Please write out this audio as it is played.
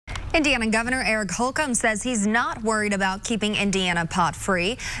Indiana Governor Eric Holcomb says he's not worried about keeping Indiana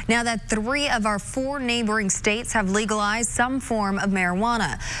pot-free now that 3 of our 4 neighboring states have legalized some form of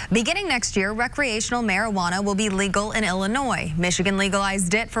marijuana. Beginning next year, recreational marijuana will be legal in Illinois. Michigan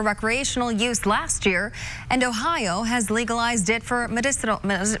legalized it for recreational use last year, and Ohio has legalized it for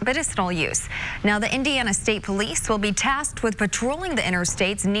medicinal use. Now, the Indiana State Police will be tasked with patrolling the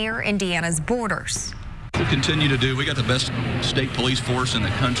interstates near Indiana's borders. We'll continue to do. We got the best state police force in the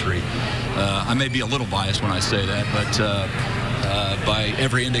country. I may be a little biased when I say that, but by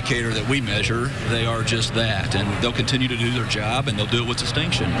every indicator that we measure, they are just that. And they'll continue to do their job, and they'll do it with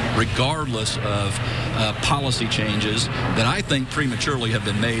distinction, regardless of policy changes that I think prematurely have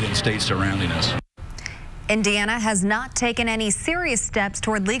been made in states surrounding us. Indiana has not taken any serious steps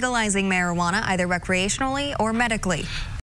toward legalizing marijuana, either recreationally or medically.